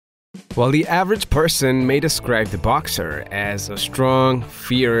While the average person may describe the Boxer as a strong,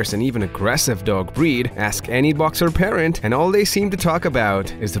 fierce, and even aggressive dog breed, ask any Boxer parent and all they seem to talk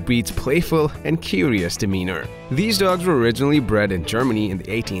about is the breed's playful and curious demeanor. These dogs were originally bred in Germany in the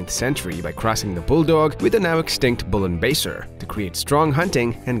 18th century by crossing the Bulldog with the now extinct Bull and Boxer to create strong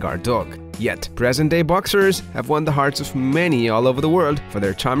hunting and guard dog. Yet, present-day Boxers have won the hearts of many all over the world for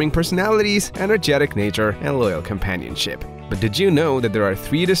their charming personalities, energetic nature, and loyal companionship. But did you know that there are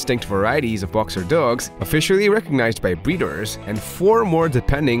 3 distinct varieties of Boxer dogs officially recognized by breeders and 4 more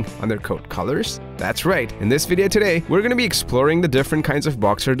depending on their coat colors? That's right, in this video today, we're going to be exploring the different kinds of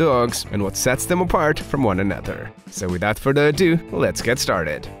Boxer dogs and what sets them apart from one another. So without further ado, let's get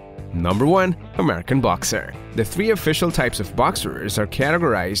started. Number 1. American Boxer. The 3 official types of Boxers are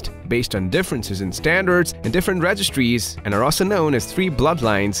categorized based on differences in standards and different registries and are also known as 3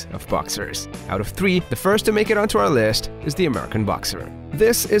 bloodlines of Boxers. Out of 3, the first to make it onto our list is the American Boxer.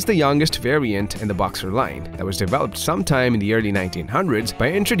 This is the youngest variant in the Boxer line that was developed sometime in the early 1900s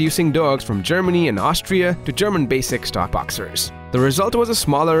by introducing dogs from Germany and Austria to German basic stock Boxers. The result was a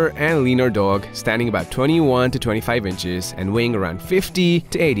smaller and leaner dog standing about 21 to 25 inches and weighing around 50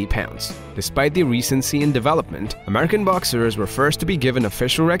 to 80 pounds. Despite the recency in development, American Boxers were first to be given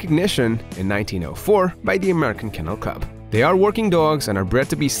official recognition in 1904 by the American Kennel Club. They are working dogs and are bred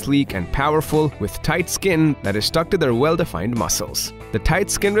to be sleek and powerful with tight skin that is stuck to their well-defined muscles. The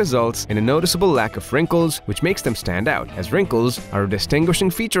tight skin results in a noticeable lack of wrinkles, which makes them stand out, as wrinkles are a distinguishing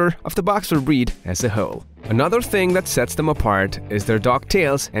feature of the Boxer breed as a whole. Another thing that sets them apart is their docked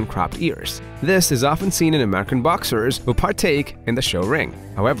tails and cropped ears. This is often seen in American Boxers who partake in the show ring.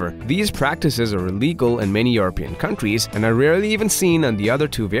 However, these practices are illegal in many European countries and are rarely even seen on the other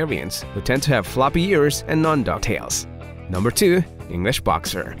 2 variants, who tend to have floppy ears and non-docked tails. Number 2. English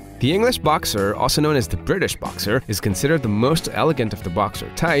Boxer. The English Boxer, also known as the British Boxer, is considered the most elegant of the Boxer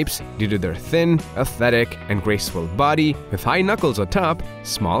types due to their thin, athletic, and graceful body with high knuckles on top,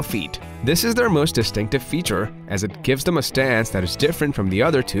 small feet. This is their most distinctive feature as it gives them a stance that is different from the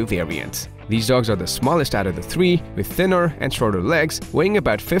other 2 variants. These dogs are the smallest out of the 3, with thinner and shorter legs, weighing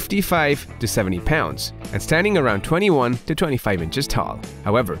about 55 to 70 pounds, and standing around 21 to 25 inches tall.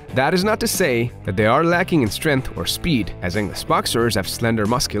 However, that is not to say that they are lacking in strength or speed, as English Boxers have slender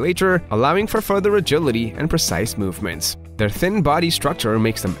musculature, allowing for further agility and precise movements. Their thin body structure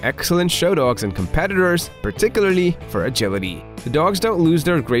makes them excellent show dogs and competitors, particularly for agility. The dogs don't lose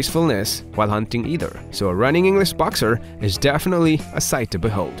their gracefulness while hunting either, so a running English Boxer is definitely a sight to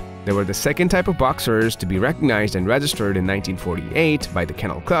behold. They were the second type of Boxers to be recognized and registered in 1948 by the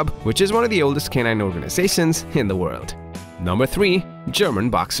Kennel Club, which is one of the oldest canine organizations in the world. Number 3. German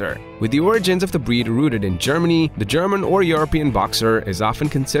Boxer. With the origins of the breed rooted in Germany, the German or European Boxer is often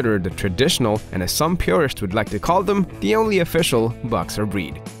considered the traditional and, as some purists would like to call them, the only official Boxer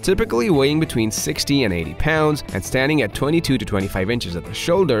breed. Typically weighing between 60 and 80 pounds and standing at 22 to 25 inches at the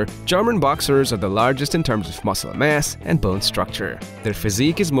shoulder, German Boxers are the largest in terms of muscle mass and bone structure. Their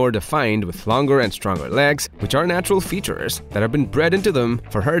physique is more defined with longer and stronger legs, which are natural features that have been bred into them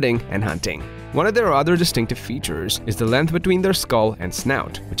for herding and hunting. One of their other distinctive features is the length between their skull and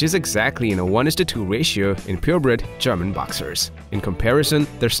snout, which is exactly in a 1:2 ratio in purebred German Boxers. In comparison,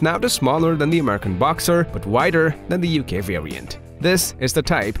 their snout is smaller than the American Boxer but wider than the UK variant. This is the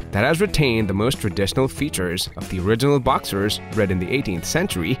type that has retained the most traditional features of the original Boxers bred in the 18th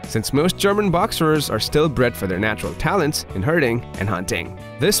century, since most German Boxers are still bred for their natural talents in herding and hunting.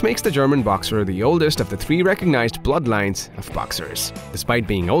 This makes the German Boxer the oldest of the 3 recognized bloodlines of Boxers. Despite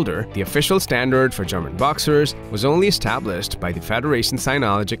being older, the official standard for German Boxers was only established by the Fédération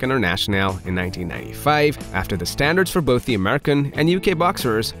Cynologique Internationale in 1995, after the standards for both the American and UK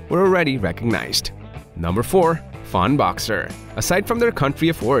Boxers were already recognized. Number 4. Fawn Boxer. Aside from their country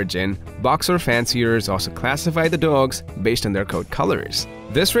of origin, Boxer fanciers also classify the dogs based on their coat colors.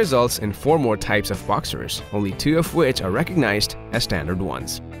 This results in 4 more types of Boxers, only 2 of which are recognized as standard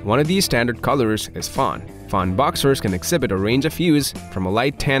ones. One of these standard colors is fawn. Fawn Boxers can exhibit a range of hues from a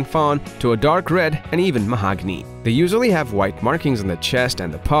light tan fawn to a dark red and even mahogany. They usually have white markings on the chest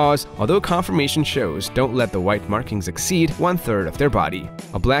and the paws, although conformation shows don't let the white markings exceed 1/3 of their body.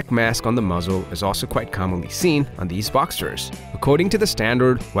 A black mask on the muzzle is also quite commonly seen on these Boxers. According to the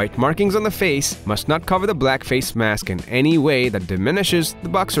standard, white markings on the face must not cover the black face mask in any way that diminishes the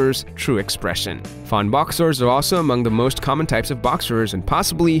Boxer's true expression. Fawn Boxers are also among the most common types of Boxers and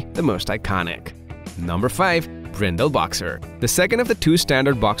possibly the most iconic. Number 5. Brindle Boxer. The second of the 2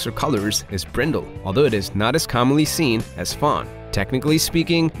 standard Boxer colors is brindle, although it is not as commonly seen as fawn. Technically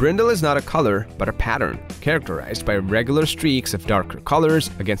speaking, brindle is not a color, but a pattern, characterized by regular streaks of darker colors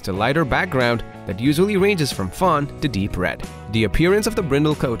against a lighter background that usually ranges from fawn to deep red. The appearance of the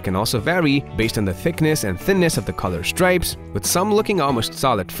brindle coat can also vary based on the thickness and thinness of the color stripes, with some looking almost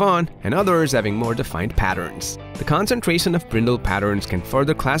solid fawn and others having more defined patterns. The concentration of brindle patterns can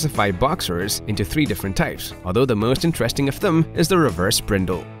further classify boxers into 3 different types, although the most interesting of them is the reverse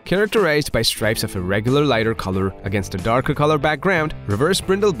brindle. Characterized by stripes of a regular lighter color against a darker color background, reverse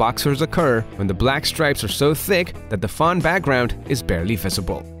brindle boxers occur when the black stripes are so thick that the fawn background is barely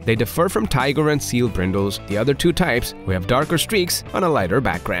visible. They differ from tiger and seal brindles, the other 2 types, who have darker streaks on a lighter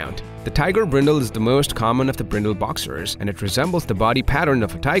background. The tiger brindle is the most common of the brindle boxers, and it resembles the body pattern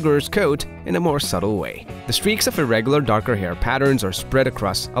of a tiger's coat in a more subtle way. The streaks of irregular darker hair patterns are spread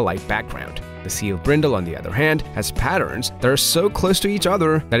across a light background. The seal brindle, on the other hand, has patterns that are so close to each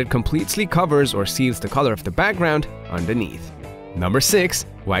other that it completely covers or seals the color of the background underneath. Number 6.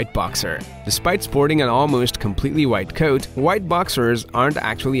 White Boxer. Despite sporting an almost completely white coat, white boxers aren't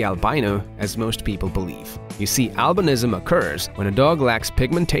actually albino as most people believe. You see, albinism occurs when a dog lacks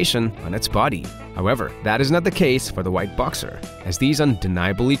pigmentation on its body. However, that is not the case for the white boxer, as these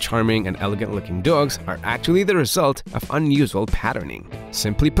undeniably charming and elegant-looking dogs are actually the result of unusual patterning.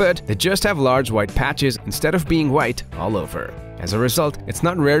 Simply put, they just have large white patches instead of being white all over. As a result, it's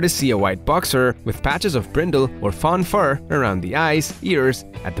not rare to see a white boxer with patches of brindle or fawn fur around the eyes, ears,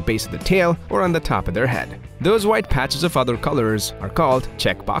 at the base of the tail, or on the top of their head. Those white patches of other colors are called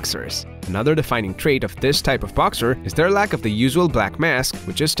check boxers. Another defining trait of this type of boxer is their lack of the usual black mask,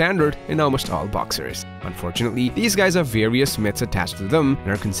 which is standard in almost all boxers. Unfortunately, these guys have various myths attached to them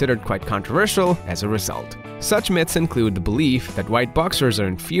and are considered quite controversial as a result. Such myths include the belief that white boxers are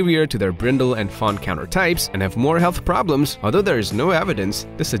inferior to their brindle and fawn countertypes and have more health problems, although there is no evidence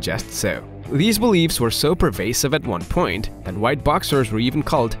to suggest so. These beliefs were so pervasive at one point that white boxers were even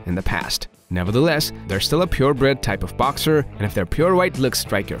culled in the past. Nevertheless, they're still a purebred type of boxer, and if their pure white looks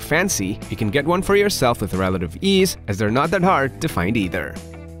strike your fancy, you can get one for yourself with relative ease, as they're not that hard to find either.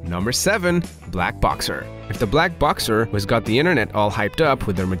 Number 7. Black Boxer. If the black boxer who has got the internet all hyped up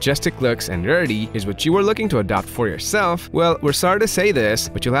with their majestic looks and rarity is what you were looking to adopt for yourself, well, we're sorry to say this,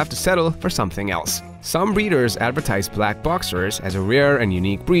 but you'll have to settle for something else. Some breeders advertise black boxers as a rare and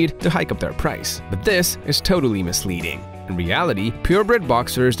unique breed to hike up their price, but this is totally misleading. In reality, purebred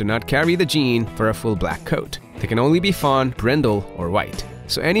boxers do not carry the gene for a full black coat. They can only be fawn, brindle, or white.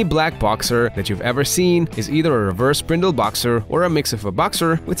 So any black boxer that you've ever seen is either a reverse brindle boxer or a mix of a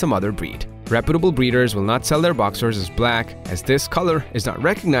boxer with some other breed. Reputable breeders will not sell their boxers as black, as this color is not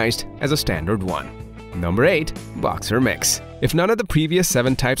recognized as a standard one. Number 8. Boxer Mix. If none of the previous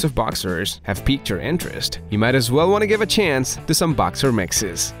 7 types of boxers have piqued your interest, you might as well want to give a chance to some boxer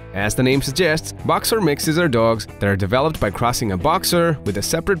mixes. As the name suggests, boxer mixes are dogs that are developed by crossing a boxer with a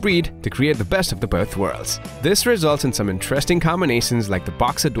separate breed to create the best of the both worlds. This results in some interesting combinations like the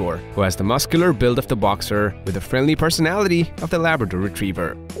Boxador, who has the muscular build of the boxer with the friendly personality of the Labrador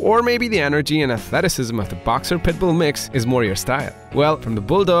Retriever. Or maybe the energy and athleticism of the Boxer Pitbull mix is more your style. Well, from the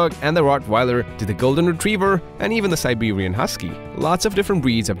Bulldog and the Rottweiler to the Golden Retriever and even the Siberian Husky, lots of different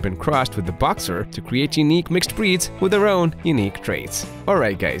breeds have been crossed with the Boxer to create unique mixed breeds with their own unique traits.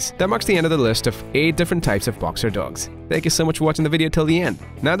 Alright guys, that marks the end of the list of 8 different types of boxer dogs. Thank you so much for watching the video till the end.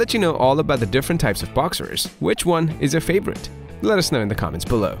 Now that you know all about the different types of boxers, which one is your favorite? Let us know in the comments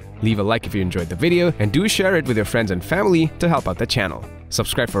below. Leave a like if you enjoyed the video, and do share it with your friends and family to help out the channel.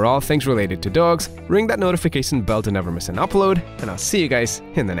 Subscribe for all things related to dogs, ring that notification bell to never miss an upload, and I'll see you guys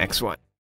in the next one.